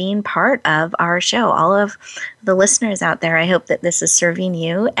and being part of our show. All of the listeners out there, I hope that this is serving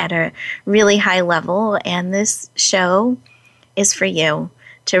you at a really high level, and this show is for you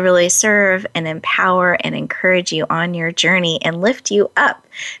to really serve and empower and encourage you on your journey and lift you up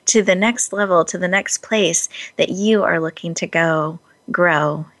to the next level, to the next place that you are looking to go,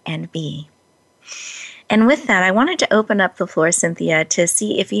 grow, and be. And with that, I wanted to open up the floor, Cynthia, to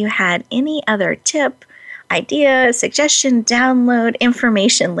see if you had any other tip, idea, suggestion, download,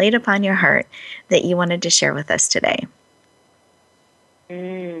 information laid upon your heart that you wanted to share with us today.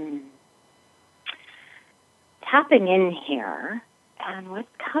 Tapping in here. And what's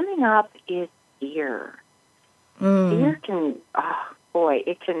coming up is fear. Fear can,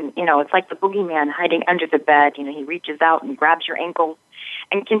 it can, it's like the boogeyman hiding under the bed. He reaches out and grabs your ankles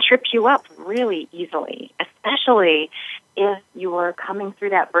and can trip you up really easily, especially if you are coming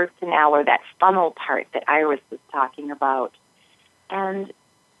through that birth canal or that funnel part that Iris was talking about. And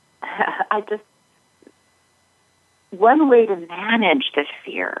one way to manage this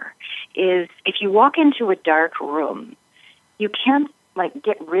fear is if you walk into a dark room, you can't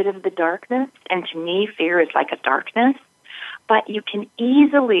get rid of the darkness, and to me, fear is like a darkness, but you can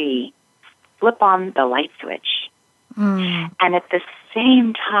easily flip on the light switch. And at the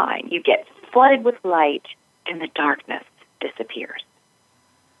same time, you get flooded with light and the darkness disappears.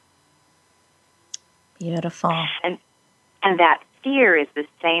 Beautiful. And that fear is the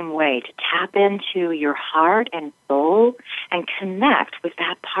same way to tap into your heart and soul and connect with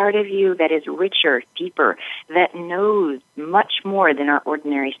that part of you that is richer, deeper, that knows much more than our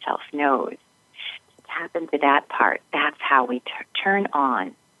ordinary self knows. To tap into that part, that's how we turn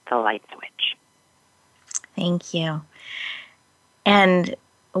on the light switch. Thank you. And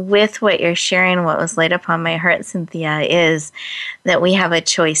with what you're sharing, what was laid upon my heart, Cynthia, is that we have a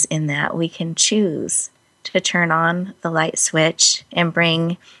choice in that. We can choose to turn on the light switch and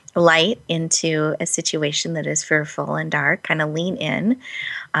bring light into a situation that is fearful and dark, kind of lean in,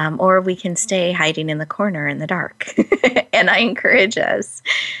 or we can stay hiding in the corner in the dark. And I encourage us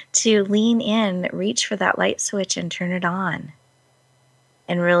to lean in, reach for that light switch and turn it on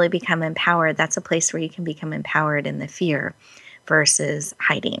and really become empowered. That's a place where you can become empowered in the fear versus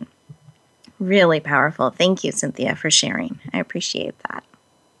hiding. Really powerful. Thank you, Cynthia, for sharing. I appreciate that.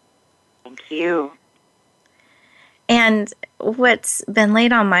 Thank you. And what's been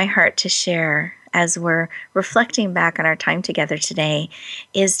laid on my heart to share as we're reflecting back on our time together today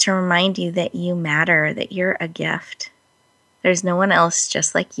is to remind you that you matter, that you're a gift. There's no one else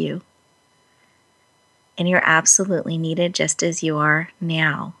just like you. And you're absolutely needed just as you are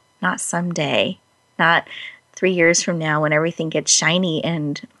now, not someday, not 3 years from now when everything gets shiny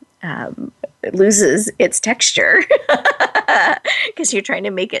and loses its texture because you're trying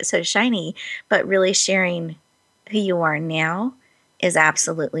to make it so shiny. But really sharing who you are now is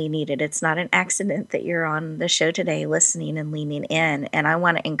absolutely needed. It's not an accident that you're on the show today listening and leaning in. And I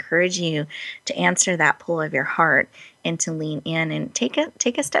want to encourage you to answer that pull of your heart and to lean in and take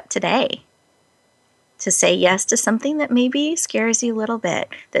a step today to say yes to something that maybe scares you a little bit,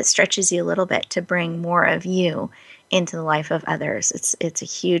 that stretches you a little bit, to bring more of you into the life of others. It's a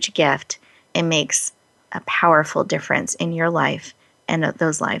huge gift. It makes a powerful difference in your life and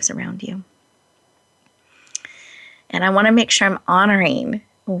those lives around you. And I want to make sure I'm honoring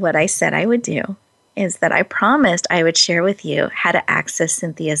what I said I would do, is that I promised I would share with you how to access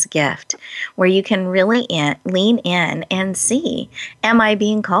Cynthia's gift, where you can really lean in and see, am I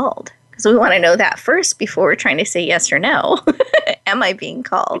being called? Because we want to know that first before we're trying to say yes or no. Am I being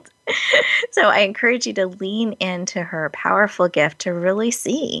called? So I encourage you to lean into her powerful gift to really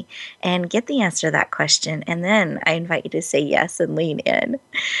see and get the answer to that question. And then I invite you to say yes and lean in.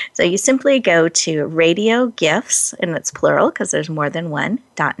 So you simply go to Radio Gifts, and it's plural because there's more than one,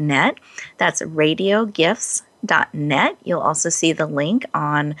 .net. That's radiogifts.net. You'll also see the link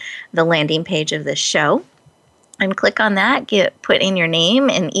on the landing page of this show. And click on that, put in your name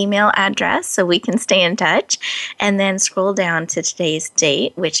and email address so we can stay in touch. And then scroll down to today's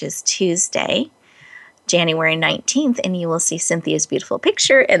date, which is Tuesday, January 19th, and you will see Cynthia's beautiful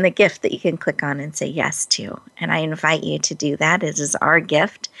picture and the gift that you can click on and say yes to. And I invite you to do that. It is our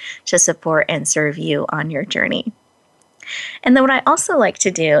gift to support and serve you on your journey. And then what I also like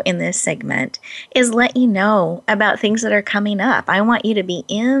to do in this segment is let you know about things that are coming up. I want you to be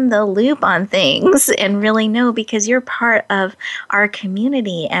in the loop on things and really know, because you're part of our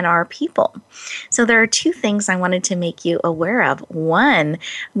community and our people. So there are two things I wanted to make you aware of. One,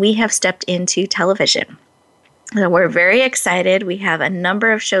 we have stepped into television. So we're very excited. We have a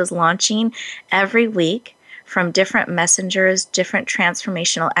number of shows launching every week from different messengers, different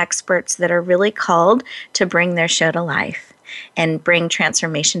transformational experts that are really called to bring their show to life and bring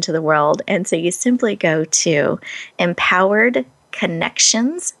transformation to the world. And so you simply go to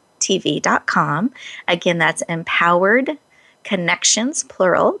empoweredconnectionstv.com. Again, that's Empowered Connections,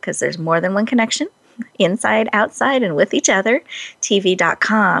 plural, because there's more than one connection, inside, outside, and with each other,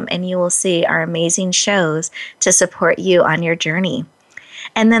 tv.com. And you will see our amazing shows to support you on your journey.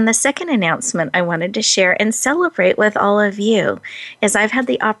 And then the second announcement I wanted to share and celebrate with all of you is I've had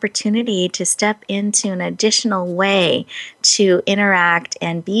the opportunity to step into an additional way to interact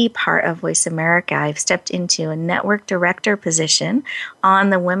and be part of Voice America. I've stepped into a network director position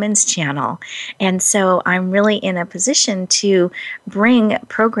on the Women's Channel. And so I'm really in a position to bring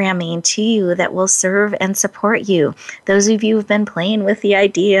programming to you that will serve and support you. Those of you who've been playing with the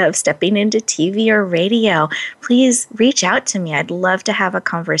idea of stepping into TV or radio, please reach out to me. I'd love to have a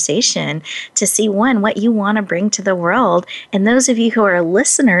conversation to see, one, what you want to bring to the world, and those of you who are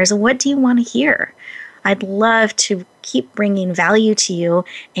listeners, what do you want to hear? I'd love to keep bringing value to you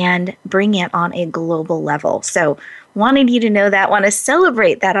and bring it on a global level. So wanted you to know that, want to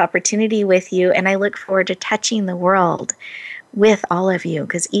celebrate that opportunity with you, and I look forward to touching the world with all of you,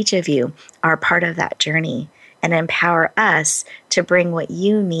 because each of you are part of that journey, and empower us to bring what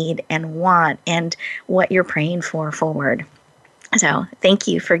you need and want and what you're praying for forward. So thank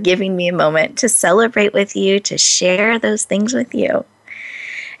you for giving me a moment to celebrate with you, to share those things with you.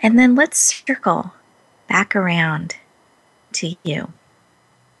 And then let's circle back around to you.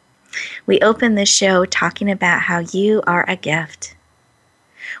 We opened this show talking about how you are a gift.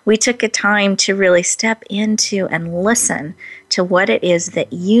 We took a time to really step into and listen to what it is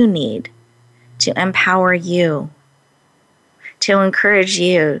that you need to empower you, to encourage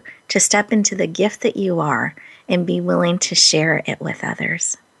you to step into the gift that you are and be willing to share it with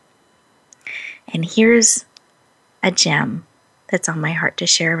others. And here's a gem that's on my heart to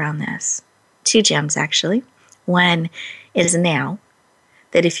share around this. Two gems, actually. One is now,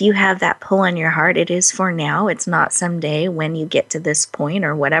 that if you have that pull on your heart, it is for now. It's not someday when you get to this point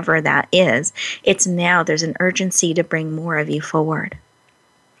or whatever that is. It's now. There's an urgency to bring more of you forward.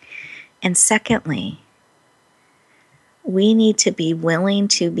 And secondly, we need to be willing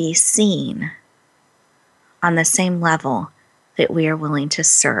to be seen on the same level that we are willing to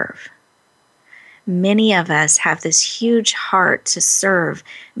serve. Many of us have this huge heart to serve,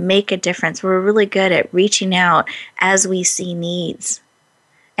 make a difference. We're really good at reaching out as we see needs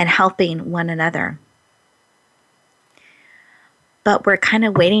and helping one another. But we're kind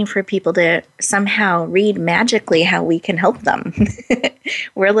of waiting for people to somehow read magically how we can help them.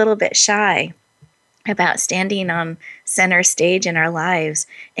 We're a little bit shy. about standing on center stage in our lives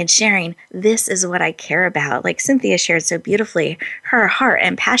and sharing, this is what I care about. Like Cynthia shared so beautifully, her heart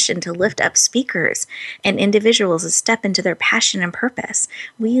and passion to lift up speakers and individuals to step into their passion and purpose.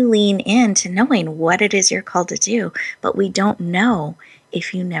 We lean into knowing what it is you're called to do, but we don't know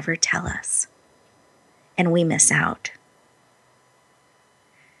if you never tell us. And we miss out.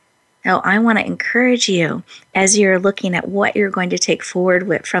 Now, I want to encourage you as you're looking at what you're going to take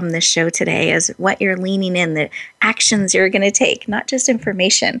forward from this show today, as what you're leaning in, the actions you're going to take, not just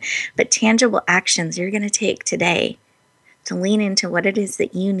information, but tangible actions you're going to take today to lean into what it is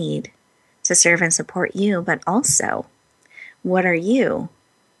that you need to serve and support you, but also what are you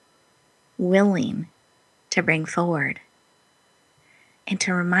willing to bring forward? And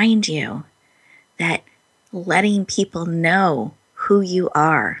to remind you that letting people know who you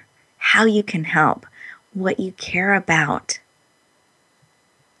are, how you can help, what you care about,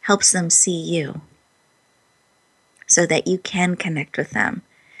 helps them see you so that you can connect with them,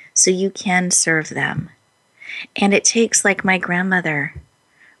 so you can serve them. And it takes, like my grandmother,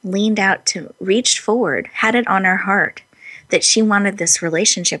 reached forward, had it on her heart that she wanted this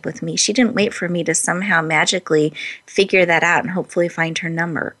relationship with me. She didn't wait for me to somehow magically figure that out and hopefully find her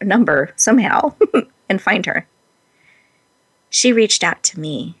number somehow and find her. She reached out to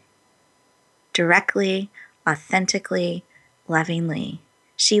me. Directly, authentically, lovingly.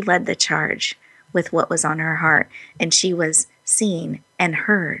 She led the charge with what was on her heart, and she was seen and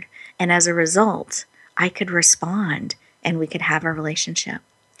heard. And as a result, I could respond and we could have a relationship.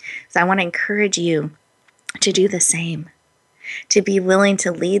 So I want to encourage you to do the same, to be willing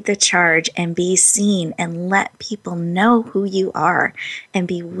to lead the charge and be seen and let people know who you are and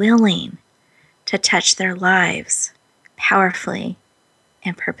be willing to touch their lives powerfully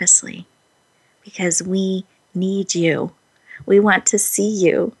and purposely. Because we need you. We want to see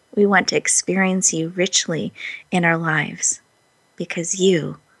you. We want to experience you richly in our lives because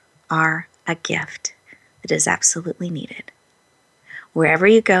you are a gift that is absolutely needed. Wherever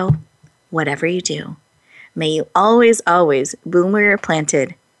you go, whatever you do, may you always, always bloom where you're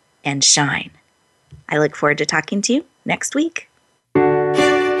planted and shine. I look forward to talking to you next week.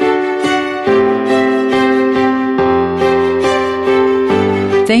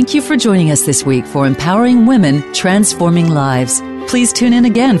 Thank you for joining us this week for Empowering Women, Transforming Lives. Please tune in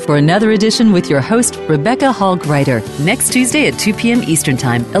again for another edition with your host, Rebecca Hall Gruyter, next Tuesday at 2 p.m. Eastern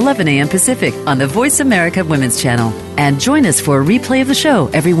Time, 11 a.m. Pacific on the Voice America Women's Channel. And join us for a replay of the show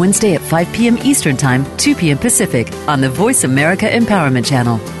every Wednesday at 5 p.m. Eastern Time, 2 p.m. Pacific on the Voice America Empowerment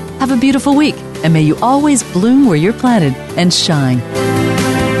Channel. Have a beautiful week, and may you always bloom where you're planted and shine.